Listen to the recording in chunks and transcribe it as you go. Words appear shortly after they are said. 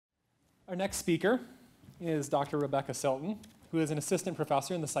Our next speaker is Dr. Rebecca Silton, who is an assistant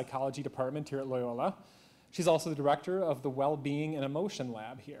professor in the psychology department here at Loyola. She's also the director of the Wellbeing and Emotion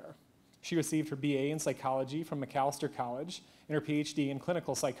Lab here. She received her BA in psychology from Macalester College and her PhD in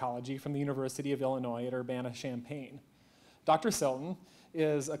clinical psychology from the University of Illinois at Urbana-Champaign. Dr. Silton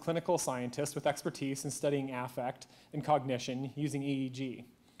is a clinical scientist with expertise in studying affect and cognition using EEG.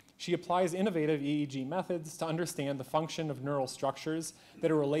 She applies innovative EEG methods to understand the function of neural structures that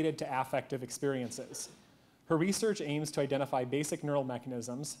are related to affective experiences. Her research aims to identify basic neural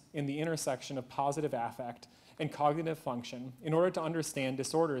mechanisms in the intersection of positive affect and cognitive function in order to understand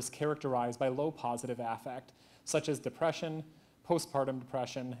disorders characterized by low positive affect, such as depression, postpartum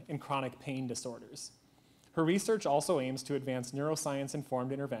depression, and chronic pain disorders. Her research also aims to advance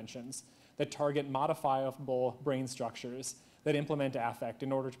neuroscience-informed interventions that target modifiable brain structures that implement affect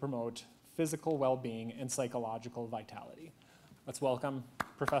in order to promote physical well-being and psychological vitality. Let's welcome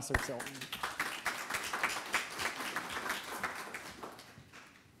Professor Silton.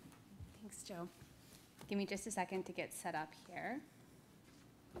 Thanks, Joe. Give me just a second to get set up here.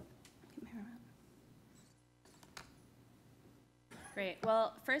 Great.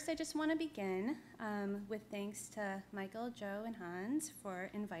 Well, first I just want to begin with thanks to Michael, Joe, and Hans for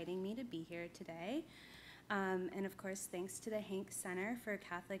inviting me to be here today. And of course, thanks to the Hank Center for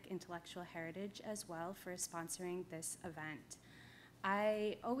Catholic Intellectual Heritage as well for sponsoring this event.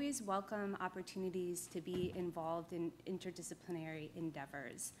 I always welcome opportunities to be involved in interdisciplinary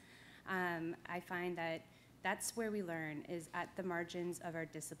endeavors. I find that that's where we learn, is at the margins of our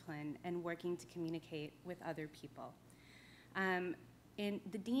discipline and working to communicate with other people.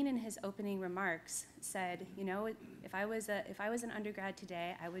 The dean in his opening remarks said, you know, if I was an undergrad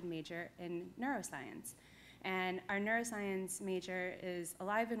today, I would major in neuroscience. And our neuroscience major is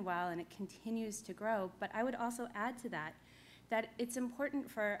alive and well, and it continues to grow. But I would also add to that, that it's important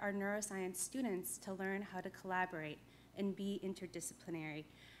for our neuroscience students to learn how to collaborate and be interdisciplinary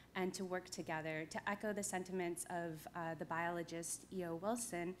and to work together. To echo the sentiments of the biologist E.O.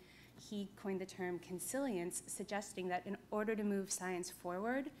 Wilson, he coined the term consilience, suggesting that in order to move science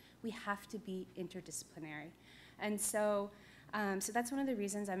forward, we have to be interdisciplinary. And so that's one of the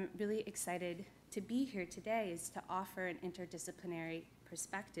reasons I'm really excited to be here today, is to offer an interdisciplinary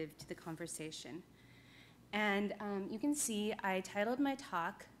perspective to the conversation. And you can see I titled my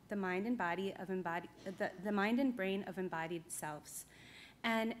talk, The Mind and Brain of Embodied Selves.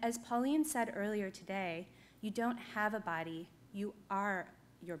 And as Pauline said earlier today, you don't have a body, you are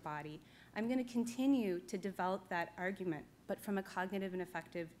your body. I'm going to continue to develop that argument, but from a cognitive and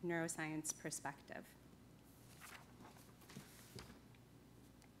affective neuroscience perspective.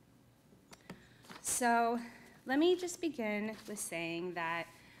 So let me just begin with saying that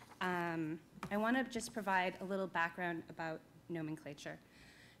I want to just provide a little background about nomenclature.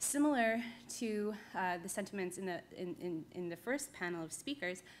 Similar to the sentiments in the first panel of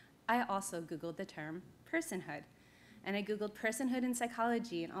speakers, I also Googled the term personhood. And I Googled personhood in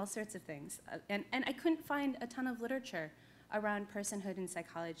psychology and all sorts of things. And I couldn't find a ton of literature around personhood in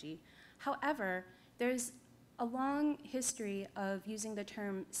psychology. However, there's a long history of using the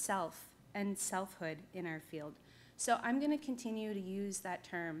term self and selfhood in our field. So I'm going to continue to use that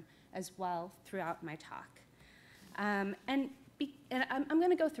term as well throughout my talk. And I'm going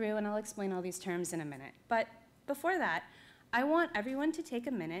to go through and I'll explain all these terms in a minute. But before that, I want everyone to take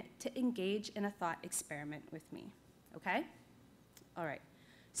a minute to engage in a thought experiment with me. Okay? All right.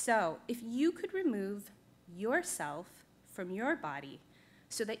 So if you could remove yourself from your body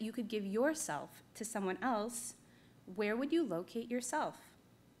so that you could give yourself to someone else, where would you locate yourself?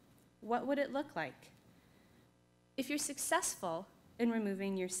 What would it look like? If you're successful in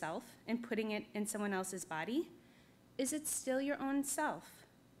removing yourself and putting it in someone else's body, is it still your own self?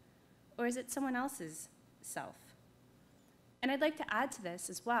 Or is it someone else's self? And I'd like to add to this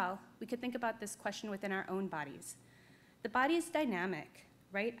as well. We could think about this question within our own bodies. The body is dynamic,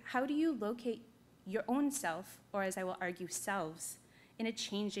 right? How do you locate your own self, or as I will argue, selves, in a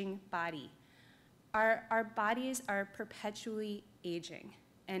changing body? Our bodies are perpetually aging.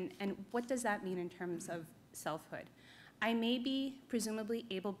 And what does that mean in terms of selfhood? I may be presumably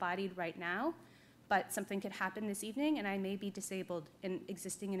able-bodied right now, but something could happen this evening and I may be disabled and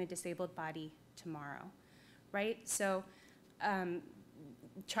existing in a disabled body tomorrow, right? So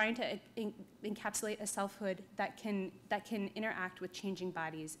trying to encapsulate a selfhood that can interact with changing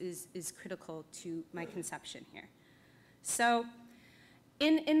bodies is critical to my conception here. So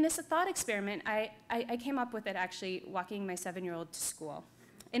in this thought experiment, I came up with it actually walking my 7-year-old to school.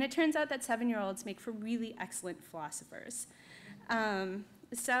 And it turns out that 7-year-olds make for really excellent philosophers. And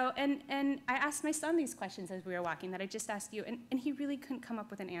I asked my son these questions as we were walking that I just asked you, and he really couldn't come up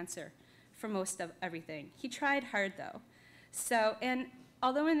with an answer for most of everything. He tried hard, though. So, and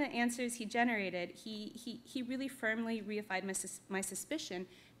although in the answers he generated, he really firmly reified my suspicion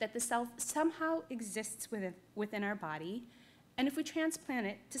that the self somehow exists within our body, and if we transplant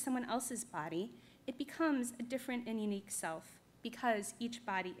it to someone else's body, it becomes a different and unique self, because each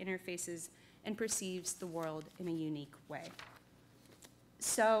body interfaces and perceives the world in a unique way.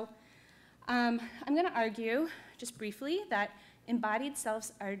 So I'm going to argue, just briefly, that embodied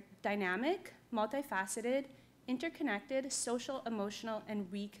selves are dynamic, multifaceted, interconnected, social, emotional, and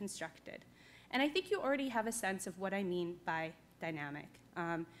reconstructed. And I think you already have a sense of what I mean by dynamic.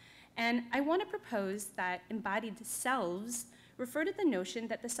 And I want to propose that embodied selves refer to the notion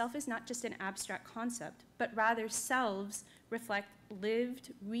that the self is not just an abstract concept, but rather selves reflect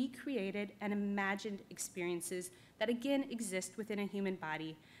lived, recreated, and imagined experiences that again exist within a human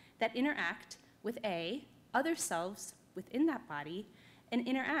body that interact with other selves within that body, and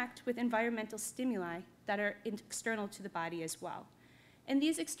interact with environmental stimuli that are external to the body as well. And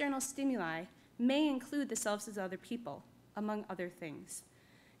these external stimuli may include the selves of other people, among other things.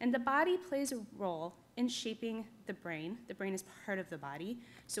 And the body plays a role in shaping the brain. The brain is part of the body,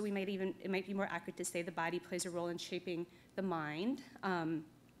 so it might be more accurate to say the body plays a role in shaping the mind, and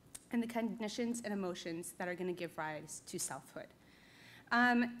the cognitions and emotions that are going to give rise to selfhood.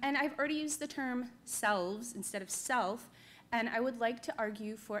 And I've already used the term selves instead of self, and I would like to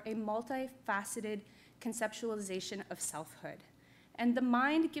argue for a multifaceted conceptualization of selfhood. And the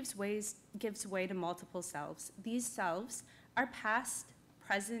mind gives way to multiple selves. These selves are past,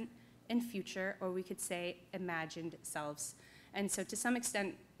 present, and future, or we could say imagined selves. And so to some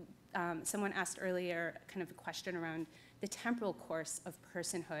extent, someone asked earlier kind of a question around the temporal course of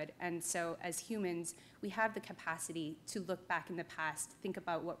personhood. And so as humans, we have the capacity to look back in the past, think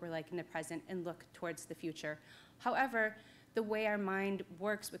about what we're like in the present, and look towards the future. However, the way our mind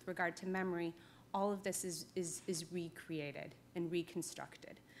works with regard to memory, all of this is recreated and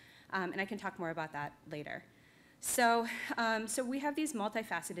reconstructed. And I can talk more about that later. So we have these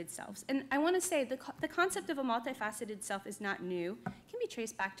multifaceted selves. And I want to say the concept of a multifaceted self is not new. It can be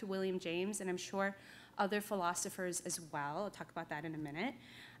traced back to William James, and I'm sure other philosophers as well. I'll talk about that in a minute.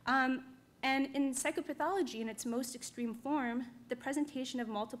 And in psychopathology, in its most extreme form, the presentation of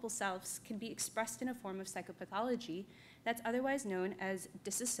multiple selves can be expressed in a form of psychopathology that's otherwise known as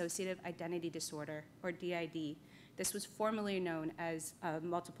dissociative identity disorder, or DID. This was formerly known as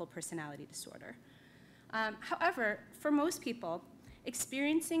multiple personality disorder. However, for most people,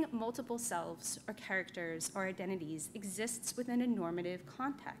 experiencing multiple selves or characters or identities exists within a normative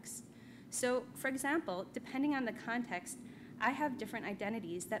context. So, for example, depending on the context, I have different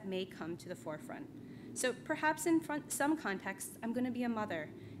identities that may come to the forefront. So perhaps in some contexts, I'm going to be a mother.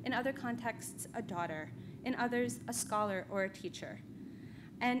 In other contexts, a daughter. In others, a scholar or a teacher.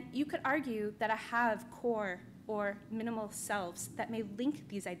 And you could argue that I have core or minimal selves that may link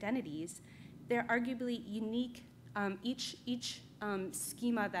these identities. They're arguably unique. Each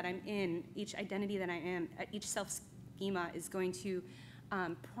schema that I'm in, each identity that I am, each self-schema is going to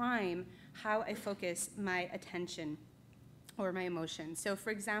prime how I focus my attention or my emotions. So for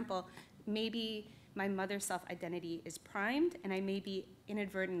example, maybe my mother self-identity is primed, and I may be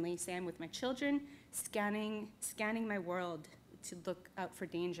inadvertently, say I'm with my children, scanning my world to look out for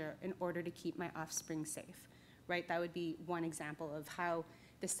danger in order to keep my offspring safe, right? That would be one example of how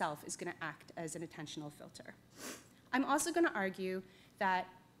the self is going to act as an attentional filter. I'm also going to argue that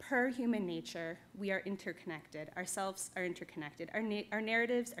per human nature, we are interconnected. Our selves are interconnected. Our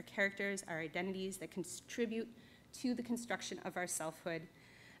narratives, our characters, our identities that contribute to the construction of our selfhood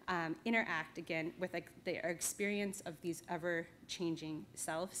interact, again, with our experience of these ever-changing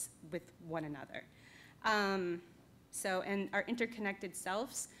selves with one another. And our interconnected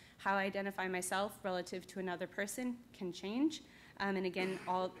selves, how I identify myself relative to another person can change. And again,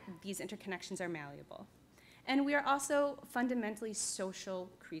 all these interconnections are malleable. And we are also fundamentally social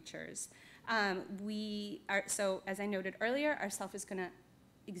creatures. So as I noted earlier, our self is going to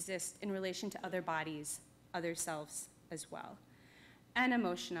exist in relation to other bodies, other selves as well. And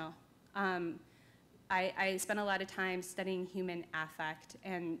emotional. I spent a lot of time studying human affect,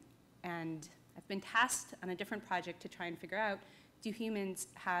 and I've been tasked on a different project to try and figure out, do humans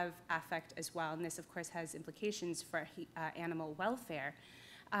have affect as well? And this, of course, has implications for animal welfare.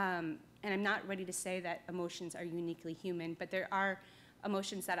 And I'm not ready to say that emotions are uniquely human, but there are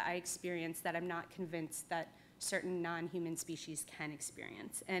emotions that I experience that I'm not convinced that certain non-human species can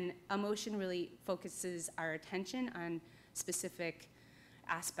experience. And emotion really focuses our attention on specific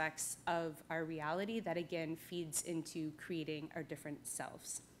aspects of our reality that, again, feeds into creating our different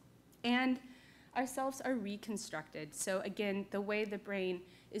selves. And our selves are reconstructed. So again, the way the brain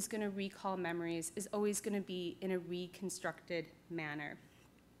is going to recall memories, is always going to be in a reconstructed manner.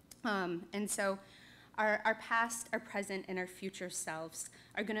 And so our past, our present, and our future selves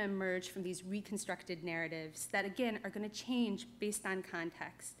are going to emerge from these reconstructed narratives that, again, are going to change based on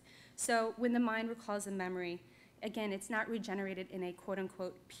context. So when the mind recalls a memory, again, it's not regenerated in a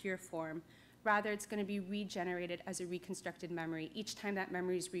quote-unquote pure form. Rather, it's going to be regenerated as a reconstructed memory. Each time that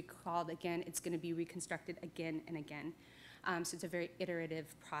memory is recalled again, it's going to be reconstructed again and again. So it's a very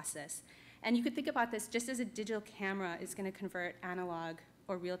iterative process. And you could think about this just as a digital camera is going to convert analog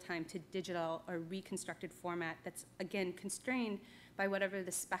or real-time to digital or reconstructed format that's, again, constrained by whatever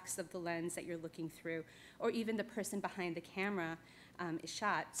the specs of the lens that you're looking through, or even the person behind the camera is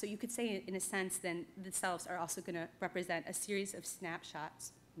shot. So you could say, in a sense, then the selves are also going to represent a series of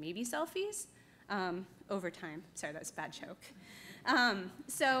snapshots, maybe selfies, over time. Sorry, that was a bad joke.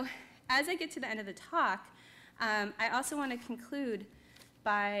 So as I get to the end of the talk, I also want to conclude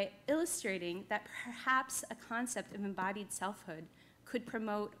by illustrating that perhaps a concept of embodied selfhood could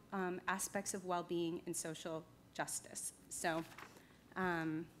promote aspects of well-being and social justice. So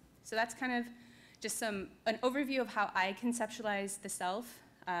that's kind of just an overview of how I conceptualize the self,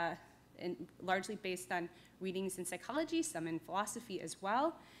 and largely based on readings in psychology, some in philosophy as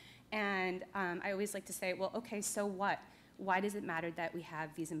well. And I always like to say, well, okay, so what? Why does it matter that we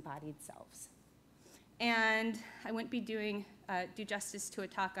have these embodied selves? And I wouldn't be doing do justice to a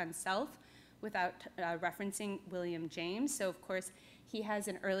talk on self without referencing William James. So of course, he has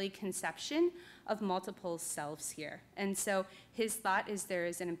an early conception of multiple selves here. And so his thought is there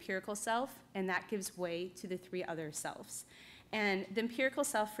is an empirical self, and that gives way to the three other selves. And the empirical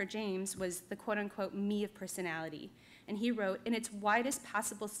self for James was the quote-unquote me of personality. And he wrote, in its widest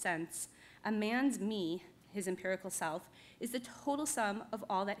possible sense, a man's me, his empirical self, is the total sum of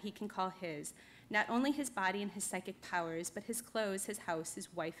all that he can call his, not only his body and his psychic powers, but his clothes, his house,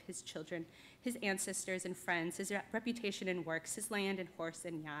 his wife, his children, his ancestors and friends, his reputation and works, his land and horse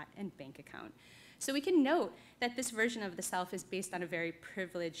and yacht and bank account. So we can note that this version of the self is based on a very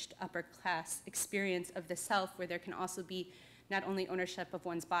privileged upper class experience of the self, where there can also be not only ownership of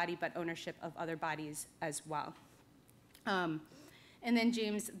one's body, but ownership of other bodies as well. And then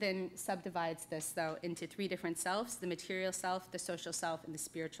James then subdivides this, though, into three different selves: the material self, the social self, and the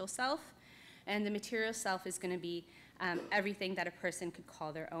spiritual self. And the material self is going to be everything that a person could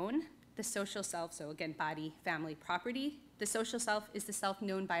call their own. The social self, so again, body, family, property. The social self is the self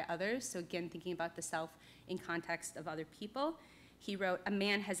known by others, so again, thinking about the self in context of other people. He wrote, a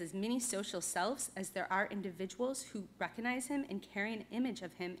man has as many social selves as there are individuals who recognize him and carry an image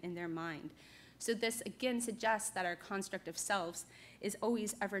of him in their mind. So this, again, suggests that our construct of selves is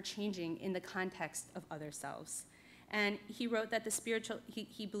always ever-changing in the context of other selves. And he wrote that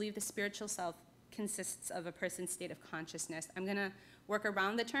he believed the spiritual self consists of a person's state of consciousness. I'm going to work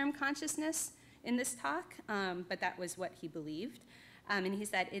around the term consciousness in this talk, but that was what he believed. And he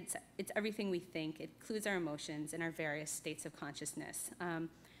said it's everything we think. It includes our emotions and our various states of consciousness.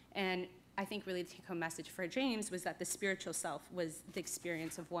 And I think really the take-home message for James was that the spiritual self was the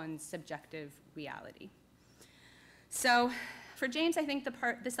experience of one's subjective reality. So for James, I think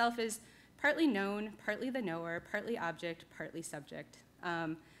the self is partly known, partly the knower, partly object, partly subject.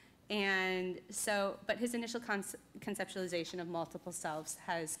 But his initial conceptualization of multiple selves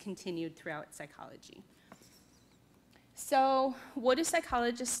has continued throughout psychology. So what do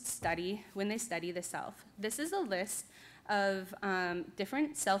psychologists study when they study the self? This is a list of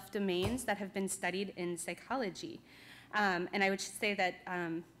different self-domains that have been studied in psychology. And I would say that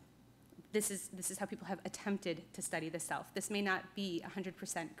this is how people have attempted to study the self. This may not be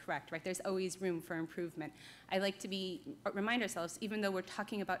 100% correct, right? There's always room for improvement. I like to remind ourselves, even though we're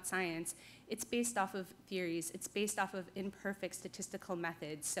talking about science, it's based off of theories. It's based off of imperfect statistical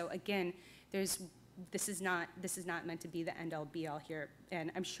methods. So again, this is not meant to be the end-all, be-all here.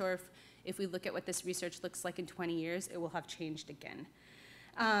 And I'm sure if we look at what this research looks like in 20 years, it will have changed again.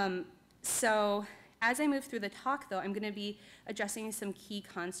 So as I move through the talk, though, I'm going to be addressing some key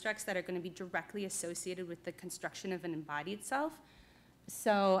constructs that are going to be directly associated with the construction of an embodied self.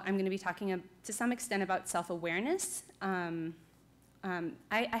 So I'm going to be talking to some extent about self-awareness. I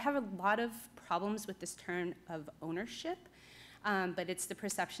have a lot of problems with this term of ownership, but it's the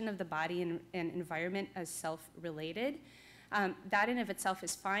perception of the body and environment as self-related. That in of itself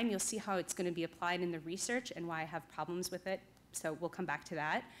is fine. You'll see how it's going to be applied in the research and why I have problems with it, so we'll come back to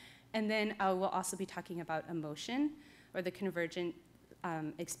that. And then we'll also be talking about emotion, or the convergent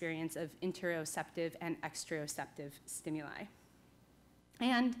experience of interoceptive and exteroceptive stimuli.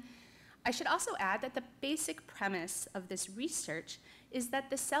 And I should also add that the basic premise of this research is that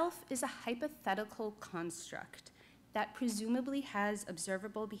the self is a hypothetical construct. that presumably has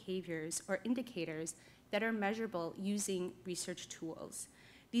observable behaviors or indicators that are measurable using research tools.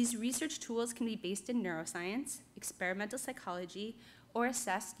 These research tools can be based in neuroscience, experimental psychology, or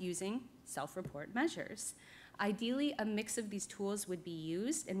assessed using self-report measures. Ideally, a mix of these tools would be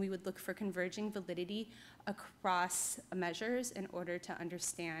used, and we would look for converging validity across measures in order to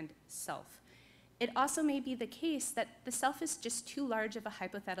understand self. It also may be the case that the self is just too large of a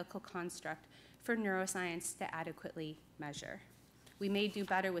hypothetical construct for neuroscience to adequately measure. We may do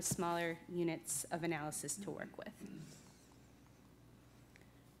better with smaller units of analysis to work with.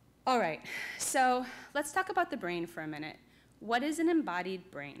 All right, so let's talk about the brain for a minute. What is an embodied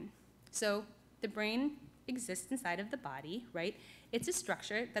brain? So the brain exists inside of the body, right? It's a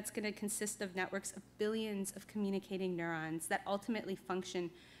structure that's going to consist of networks of billions of communicating neurons that ultimately function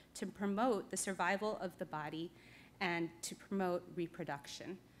to promote the survival of the body and to promote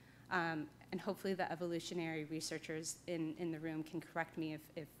reproduction. And hopefully the evolutionary researchers in the room can correct me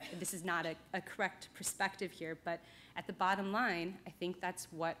if this is not a correct perspective here, but at the bottom line, I think that's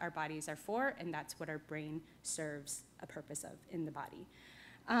what our bodies are for, and that's what our brain serves a purpose of in the body.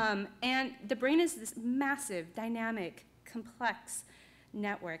 And the brain is this massive, dynamic, complex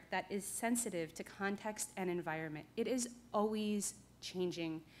network that is sensitive to context and environment. It is always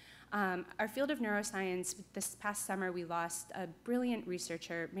changing. Our field of neuroscience, this past summer, we lost a brilliant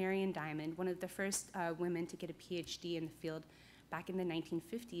researcher, Marion Diamond, one of the first women to get a PhD in the field back in the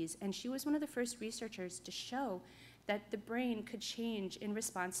 1950s. And she was one of the first researchers to show that the brain could change in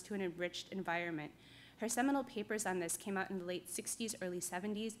response to an enriched environment. Her seminal papers on this came out in the late 60s, early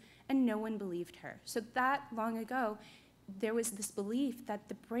 70s, and no one believed her. So that long ago, there was this belief that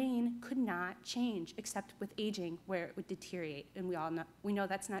the brain could not change except with aging, where it would deteriorate, and we know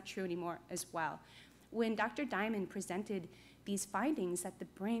that's not true anymore as well. When Dr. Diamond presented these findings that the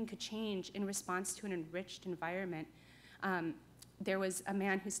brain could change in response to an enriched environment, there was a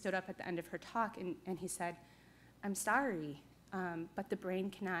man who stood up at the end of her talk, and he said, "I'm sorry, but the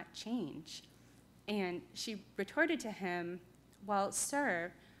brain cannot change." And she retorted to him, "Well,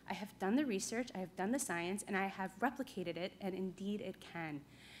 sir, I have done the research, I have done the science, and I have replicated it, and indeed it can."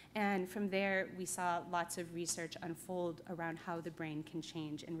 And from there, we saw lots of research unfold around how the brain can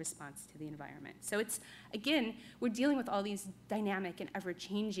change in response to the environment. So it's, again, we're dealing with all these dynamic and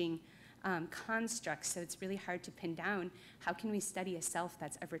ever-changing constructs, so it's really hard to pin down how can we study a self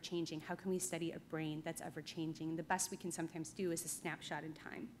that's ever-changing, how can we study a brain that's ever-changing. The best we can sometimes do is a snapshot in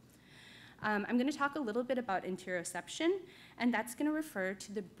time. I'm going to talk a little bit about interoception, and that's going to refer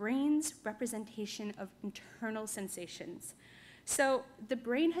to the brain's representation of internal sensations. So the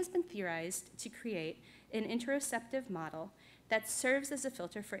brain has been theorized to create an interoceptive model that serves as a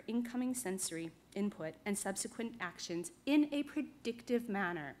filter for incoming sensory input and subsequent actions in a predictive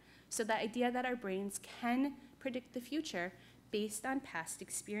manner. So the idea that our brains can predict the future based on past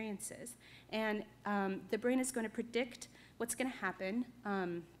experiences. And the brain is going to predict what's going to happen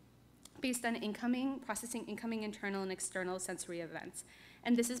based on processing incoming internal and external sensory events.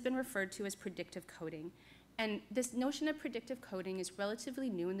 And this has been referred to as predictive coding. And this notion of predictive coding is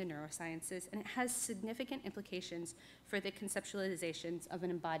relatively new in the neurosciences, and it has significant implications for the conceptualizations of an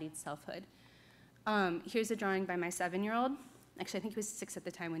embodied selfhood. Here's a drawing by my 7-year-old. Actually, I think he was 6 at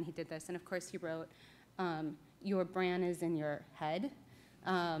the time when he did this. And of course, he wrote, "Your brain is in your head."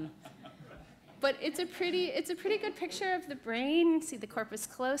 But it's a pretty good picture of the brain. See the corpus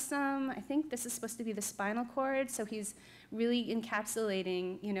callosum. I think this is supposed to be the spinal cord. So he's really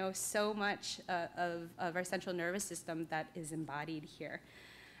encapsulating, so much of our central nervous system that is embodied here.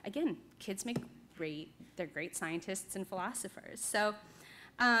 Again, kids they're great scientists and philosophers. So,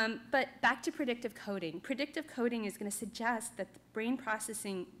 but back to predictive coding. Predictive coding is going to suggest that the brain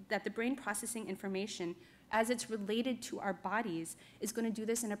processing information as it's related to our bodies is going to do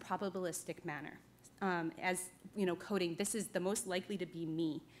this in a probabilistic manner. As coding, this is the most likely to be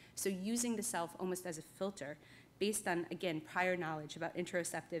me. So using the self almost as a filter based on, again, prior knowledge about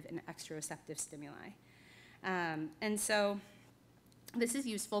interoceptive and exteroceptive stimuli. And so this is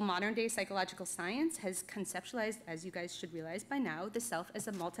useful. Modern day psychological science has conceptualized, as you guys should realize by now, the self as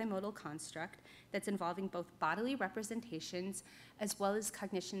a multimodal construct that's involving both bodily representations as well as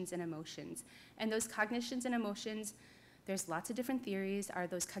cognitions and emotions. And those cognitions and emotions, there's lots of different theories. Are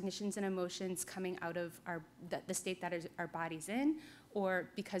those cognitions and emotions coming out of the state that our body's in, or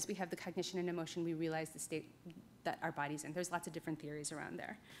because we have the cognition and emotion, we realize the state that our body's in? There's lots of different theories around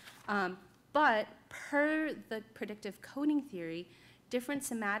there. But per the predictive coding theory, different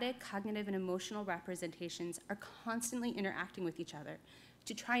somatic, cognitive, and emotional representations are constantly interacting with each other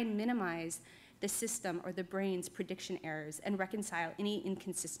to try and minimize the system or the brain's prediction errors and reconcile any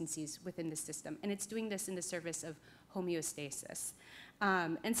inconsistencies within the system. And it's doing this in the service of homeostasis.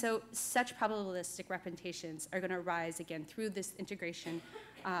 And so such probabilistic representations are going to arise again through this integration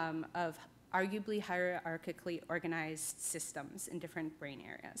of arguably hierarchically organized systems in different brain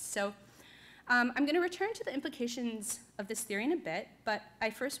areas. So I'm going to return to the implications of this theory in a bit, but I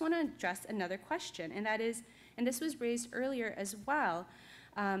first want to address another question, and that is, and this was raised earlier as well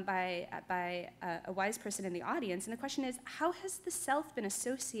by a wise person in the audience, and the question is, how has the self been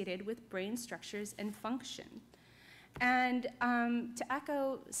associated with brain structures and function? And to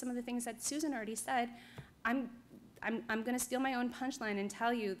echo some of the things that Susan already said, I'm going to steal my own punchline and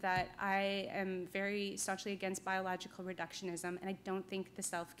tell you that I am very staunchly against biological reductionism, and I don't think the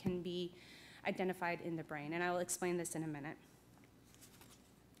self can be identified in the brain, and I will explain this in a minute.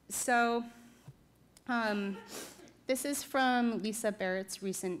 So this is from Lisa Barrett's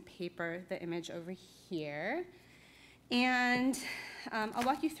recent paper, the image over here, and I'll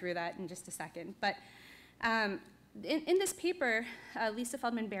walk you through that in just a second. But in this paper, Lisa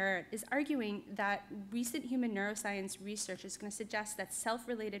Feldman Barrett is arguing that recent human neuroscience research is going to suggest that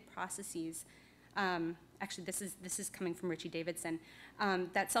self-related processes, actually this is coming from Richie Davidson,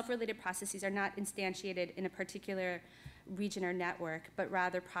 that self-related processes are not instantiated in a particular region or network, but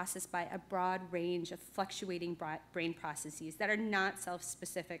rather processed by a broad range of fluctuating brain processes that are not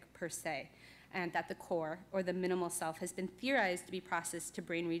self-specific per se, and that the core, or the minimal self, has been theorized to be processed to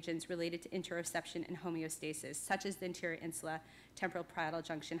brain regions related to interoception and homeostasis, such as the anterior insula, temporal parietal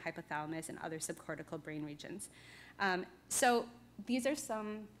junction, hypothalamus, and other subcortical brain regions. So these are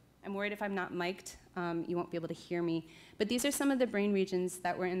some, I'm worried if I'm not mic'd, you won't be able to hear me, but these are some of the brain regions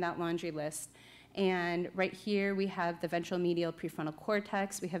that were in that laundry list. And right here we have the ventral medial prefrontal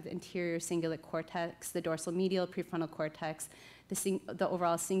cortex, we have the anterior cingulate cortex, the dorsal medial prefrontal cortex, the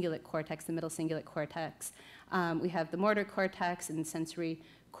overall cingulate cortex, the middle cingulate cortex. We have the motor cortex and sensory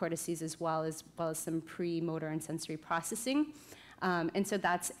cortices as well as some pre-motor and sensory processing. And so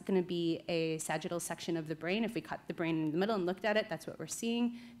that's going to be a sagittal section of the brain. If we cut the brain in the middle and looked at it, that's what we're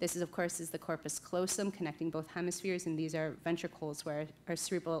seeing. This is, of course, the corpus callosum connecting both hemispheres, and these are ventricles where our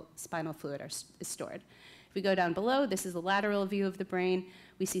cerebral spinal fluid is stored. If we go down below, this is the lateral view of the brain.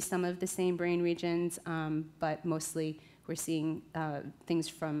 We see some of the same brain regions, but mostly we're seeing things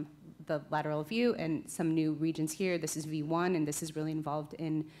from the lateral view and some new regions here. This is V1, and this is really involved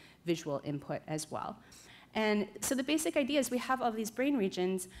in visual input as well. And so the basic idea is we have all these brain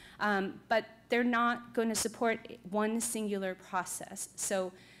regions, but they're not going to support one singular process.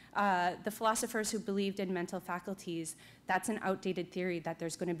 So the philosophers who believed in mental faculties, that's an outdated theory that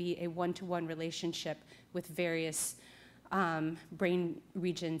there's going to be a one-to-one relationship with various brain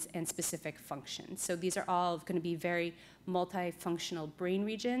regions and specific functions. So these are all going to be very multifunctional brain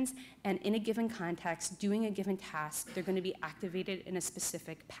regions, and in a given context, doing a given task, they're going to be activated in a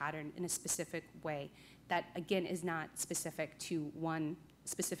specific pattern, in a specific way. That, again, is not specific to one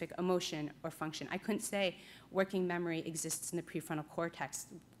specific emotion or function. I couldn't say working memory exists in the prefrontal cortex.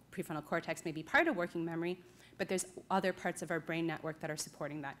 Prefrontal cortex may be part of working memory, but there's other parts of our brain network that are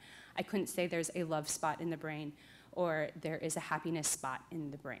supporting that. I couldn't say there's a love spot in the brain or there is a happiness spot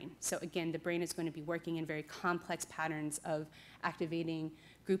in the brain. So again, the brain is going to be working in very complex patterns of activating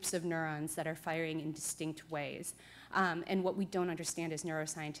groups of neurons that are firing in distinct ways. And what we don't understand as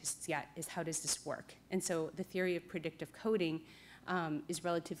neuroscientists yet is how does this work? And so the theory of predictive coding is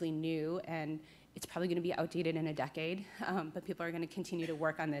relatively new, and it's probably going to be outdated in a decade, but people are going to continue to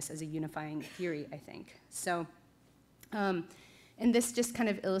work on this as a unifying theory, I think. So, and this just kind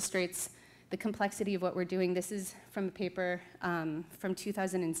of illustrates the complexity of what we're doing. This is from a paper from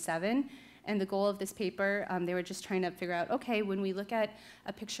 2007. And the goal of this paper, they were just trying to figure out, okay, when we look at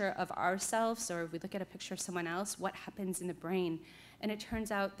a picture of ourselves or we look at a picture of someone else, what happens in the brain? And it turns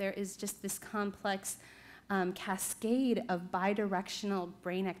out there is just this complex cascade of bidirectional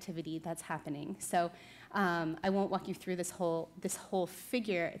brain activity that's happening. So I won't walk you through this whole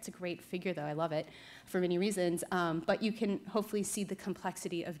figure. It's a great figure, though. I love it for many reasons. But you can hopefully see the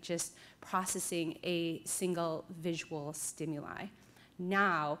complexity of just processing a single visual stimuli.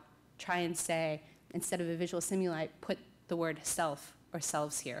 Now, try and say, instead of a visual stimuli, put the word self or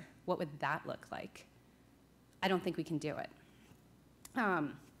selves here. What would that look like? I don't think we can do it.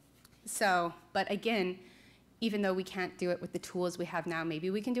 But again, even though we can't do it with the tools we have now,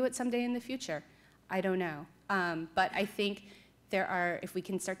 maybe we can do it someday in the future. I don't know. But I think there are, if we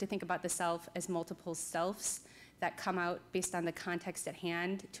can start to think about the self as multiple selves that come out based on the context at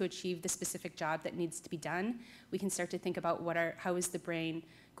hand to achieve the specific job that needs to be done, we can start to think about how is the brain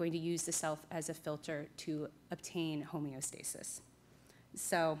going to use the self as a filter to obtain homeostasis.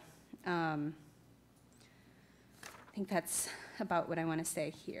 So I think that's about what I want to say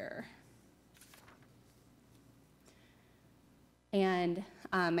here. And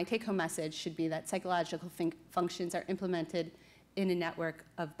my take-home message should be that psychological functions are implemented in a network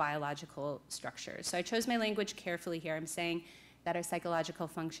of biological structures. So I chose my language carefully here. I'm saying that our psychological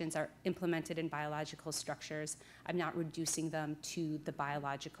functions are implemented in biological structures. I'm not reducing them to the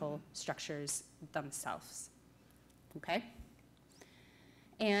biological structures themselves, okay?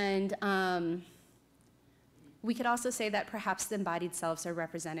 And we could also say that perhaps the embodied selves are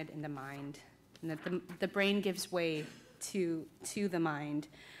represented in the mind, and that the brain gives way to the mind.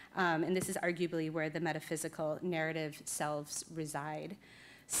 And this is arguably where the metaphysical narrative selves reside.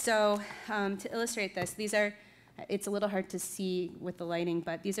 So to illustrate this, these are, it's a little hard to see with the lighting,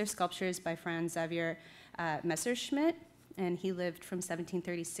 but these are sculptures by Franz Xaver Messerschmitt, and he lived from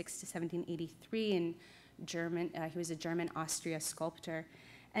 1736 to 1783 in German. He was a German Austria sculptor,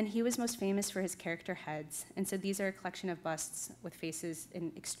 and he was most famous for his character heads. And so these are a collection of busts with faces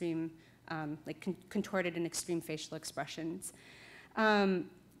in extreme, contorted in extreme facial expressions.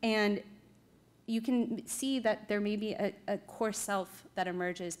 And you can see that there may be a core self that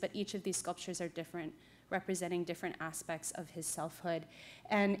emerges, but each of these sculptures are different, representing different aspects of his selfhood.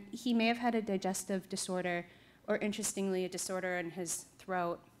 And he may have had a digestive disorder, or interestingly, a disorder in his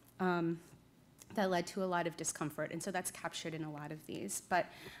throat that led to a lot of discomfort. And so that's captured in a lot of these. But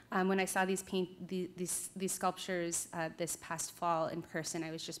when I saw these sculptures this past fall in person,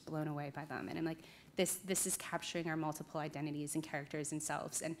 I was just blown away by them. And I'm like, this is capturing our multiple identities and characters and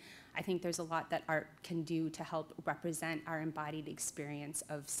selves. And I think there's a lot that art can do to help represent our embodied experience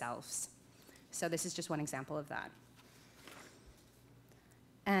of selves. So this is just one example of that.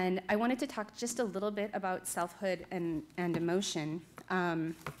 And I wanted to talk just a little bit about selfhood and emotion.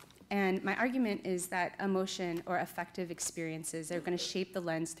 And my argument is that emotion or affective experiences are going to shape the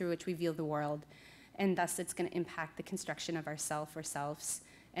lens through which we view the world, and thus it's going to impact the construction of our self or selves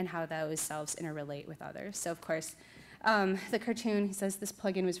and how those selves interrelate with others. So of course, the cartoon, he says this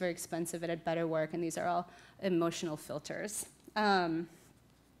plugin was very expensive, it had better work, and these are all emotional filters. A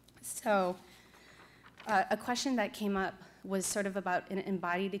question that came up was sort of about an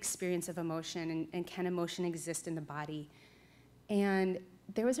embodied experience of emotion, and can emotion exist in the body? And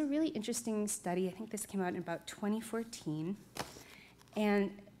there was a really interesting study, I think this came out in about 2014, and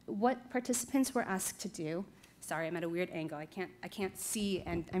what participants were asked to do, sorry, I'm at a weird angle, I can't see,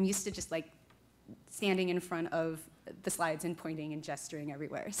 and I'm used to just like standing in front of the slides and pointing and gesturing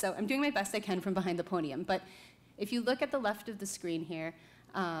everywhere. So I'm doing my best I can from behind the podium, but if you look at the left of the screen here,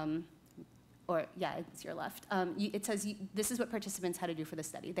 it's your left. It says this is what participants had to do for the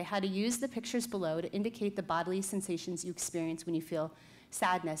study. They had to use the pictures below to indicate the bodily sensations you experience when you feel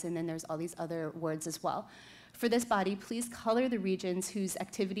sadness, and then there's all these other words as well. For this body, please color the regions whose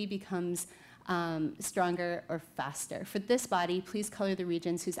activity becomes stronger or faster. For this body, please color the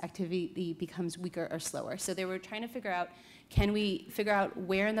regions whose activity becomes weaker or slower. So they were trying to figure out, can we figure out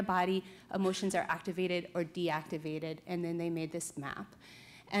where in the body emotions are activated or deactivated, and then they made this map.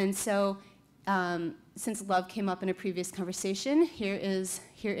 And so since love came up in a previous conversation, here is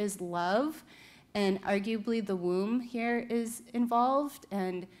love, and arguably the womb here is involved,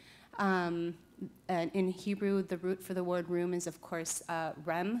 and in Hebrew, the root for the word womb is, of course,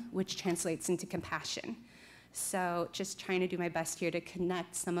 rem, which translates into compassion. So just trying to do my best here to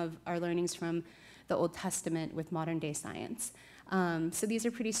connect some of our learnings from the Old Testament with modern day science. So these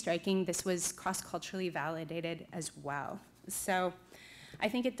are pretty striking. This was cross-culturally validated as well. So I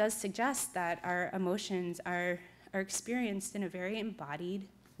think it does suggest that our emotions are experienced in a very embodied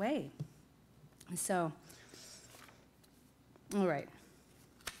way. So, all right.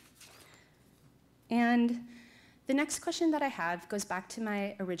 And the next question that I have goes back to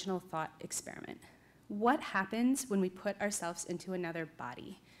my original thought experiment. What happens when we put ourselves into another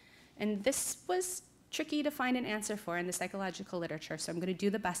body? And this was tricky to find an answer for in the psychological literature, so I'm going to do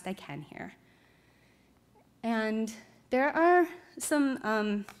the best I can here. And there are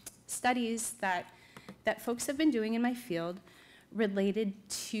some studies that folks have been doing in my field related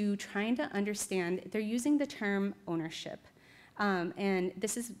to trying to understand, they're using the term ownership. And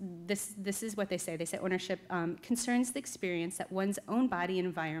this is what they say. They say ownership concerns the experience that one's own body and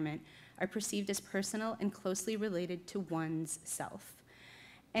environment are perceived as personal and closely related to one's self.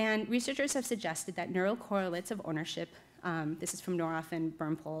 And researchers have suggested that neural correlates of ownership, this is from Noroff and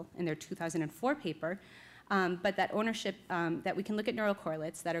Bernpohl in their 2004 paper, but that ownership, that we can look at neural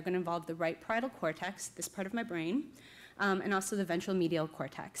correlates that are going to involve the right parietal cortex, this part of my brain, and also the ventral medial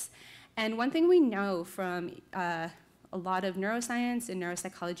cortex. And one thing we know from a lot of neuroscience and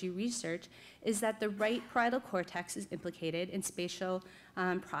neuropsychology research is that the right parietal cortex is implicated in spatial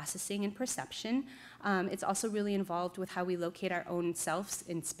processing and perception. It's also really involved with how we locate our own selves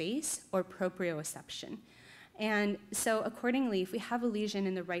in space, or proprioception. And so accordingly, if we have a lesion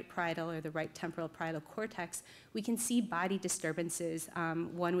in the right parietal or the right temporal parietal cortex, we can see body disturbances.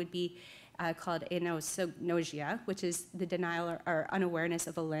 One would be called anosognosia, which is the denial or unawareness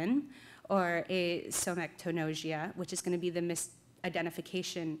of a limb, or a somatonosia, which is going to be the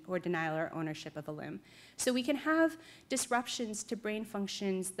misidentification or denial or ownership of a limb. So we can have disruptions to brain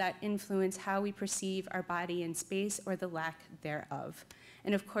functions that influence how we perceive our body in space, or the lack thereof.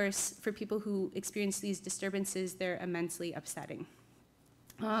 And of course, for people who experience these disturbances, they're immensely upsetting.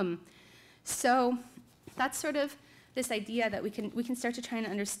 So that's sort of this idea that we can start to try and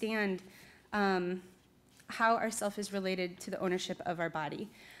understand how our self is related to the ownership of our body.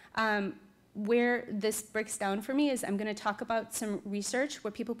 Where this breaks down for me is I'm going to talk about some research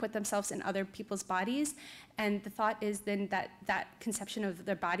where people put themselves in other people's bodies, and the thought is then that that conception of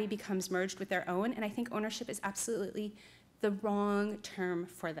their body becomes merged with their own, and I think ownership is absolutely the wrong term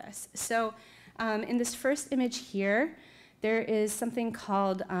for this. So in this first image here, there is something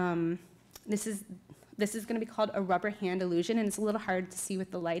called, this is going to be called a rubber hand illusion, and it's a little hard to see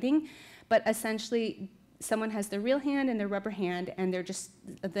with the lighting, but essentially someone has their real hand and their rubber hand, and they're just,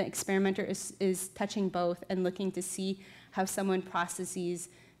 the experimenter is touching both and looking to see how someone processes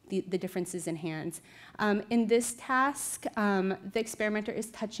the differences in hands. In this task, the experimenter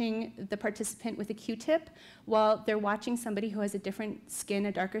is touching the participant with a Q-tip while they're watching somebody who has a different skin,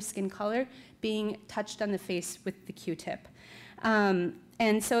 a darker skin color, being touched on the face with the Q-tip. And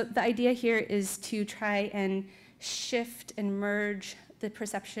so the idea here is to try and shift and merge the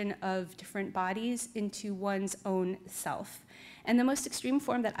perception of different bodies into one's own self. And the most extreme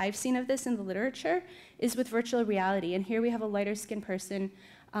form that I've seen of this in the literature is with virtual reality. And here we have a lighter skinned person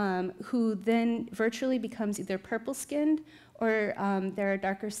who then virtually becomes either purple-skinned or they're a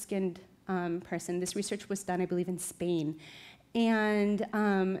darker-skinned person. This research was done, I believe, in Spain.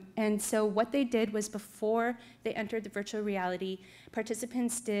 And so what they did was, before they entered the virtual reality,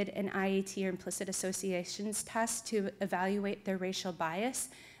 participants did an IAT, or implicit associations test, to evaluate their racial bias.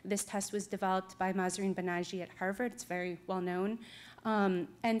 This test was developed by Mahzarin Banaji at Harvard. It's very well known.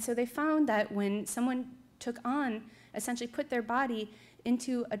 And so they found that when someone took on, essentially put their body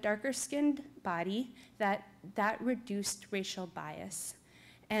into a darker skinned body, that reduced racial bias.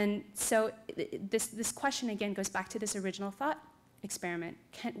 And so this question again goes back to this original thought experiment.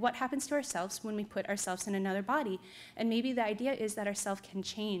 What happens to ourselves when we put ourselves in another body? And maybe the idea is that our self can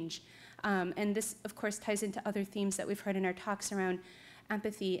change. And this, of course, ties into other themes that we've heard in our talks around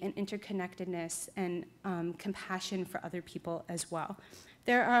empathy and interconnectedness and compassion for other people as well.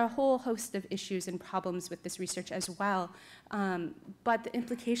 There are a whole host of issues and problems with this research as well, but the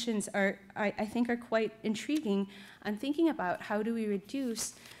implications are, I think, are quite intriguing on thinking about how do we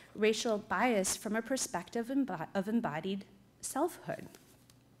reduce racial bias from a perspective of embodied selfhood.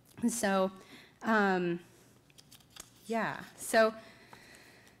 So, so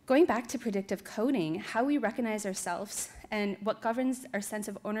going back to predictive coding, how we recognize ourselves and what governs our sense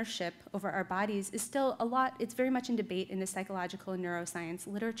of ownership over our bodies is still a lot, it's very much in debate in the psychological and neuroscience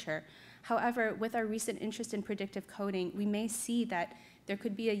literature. However, with our recent interest in predictive coding, we may see that there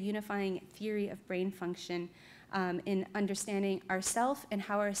could be a unifying theory of brain function in understanding ourself and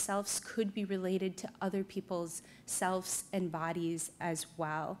how our selves could be related to other people's selves and bodies as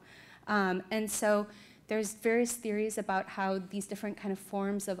well. And so there's various theories about how these different kind of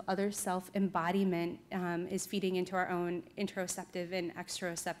forms of other self-embodiment is feeding into our own interoceptive and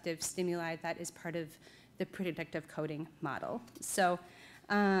exteroceptive stimuli that is part of the predictive coding model. So,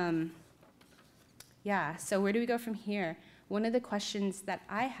 so where do we go from here? One of the questions that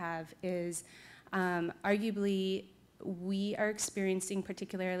I have is, arguably, we are experiencing,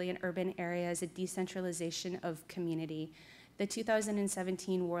 particularly in urban areas, a decentralization of community. The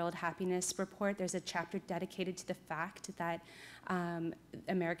 2017 World Happiness Report, there's a chapter dedicated to the fact that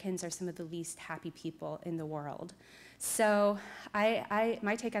Americans are some of the least happy people in the world. So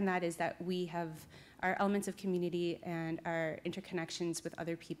my take on that is that we have our elements of community and our interconnections with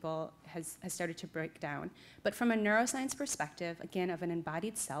other people has started to break down. But from a neuroscience perspective, again, of an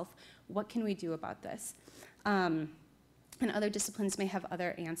embodied self, what can we do about this? And other disciplines may have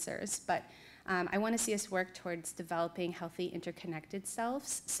other answers, but I want to see us work towards developing healthy, interconnected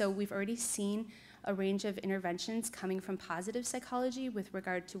selves. So we've already seen a range of interventions coming from positive psychology with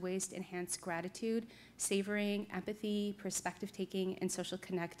regard to ways to enhance gratitude, savoring, empathy, perspective taking, and social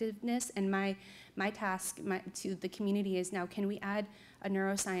connectiveness. And my task to the community is now, can we add a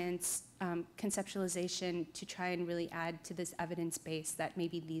neuroscience conceptualization to try and really add to this evidence base that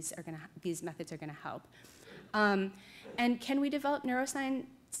maybe these methods are gonna help? And can we develop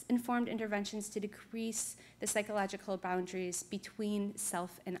neuroscience-informed interventions to decrease the psychological boundaries between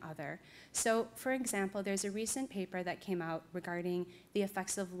self and other? So, for example, there's a recent paper that came out regarding the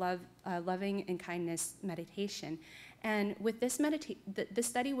effects of loving and kindness meditation. And with this the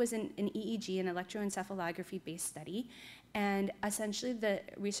study was an EEG, an electroencephalography-based study, and essentially the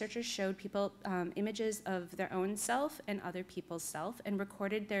researchers showed people images of their own self and other people's self and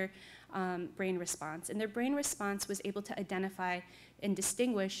recorded their brain response. And their brain response was able to identify and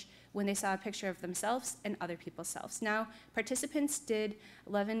distinguish when they saw a picture of themselves and other people's selves. Now, participants did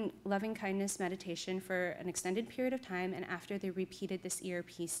loving kindness meditation for an extended period of time, and after they repeated this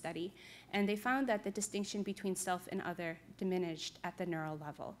ERP study, and they found that the distinction between self and other diminished at the neural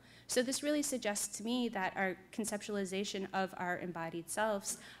level. So this really suggests to me that our conceptualization of our embodied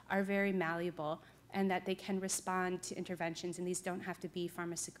selves are very malleable, and that they can respond to interventions, and these don't have to be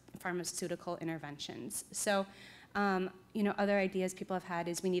pharmaceutical interventions. So, other ideas people have had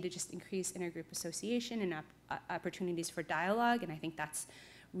is we need to just increase intergroup association and opportunities for dialogue, and I think that's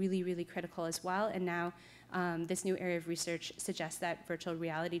really, really critical as well. And now this new area of research suggests that virtual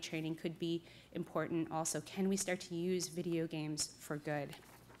reality training could be important also. Can we start to use video games for good?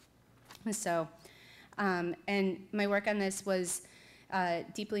 So, and my work on this was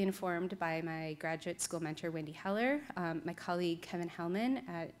deeply informed by my graduate school mentor, Wendy Heller, my colleague, Kevin Hellman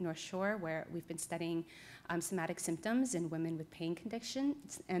at North Shore, where we've been studying somatic symptoms in women with pain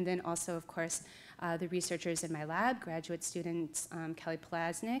conditions, and then also, of course, the researchers in my lab, graduate students Kelly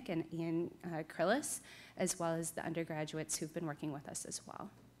Plasnik and Ian Krillis, as well as the undergraduates who've been working with us as well.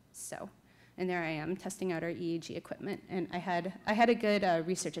 So, and there I am testing out our EEG equipment, and I had a good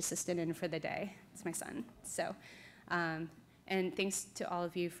research assistant in for the day. It's my son. So. And thanks to all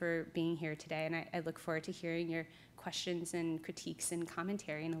of you for being here today, and I look forward to hearing your questions and critiques and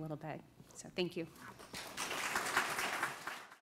commentary in a little bit. So thank you.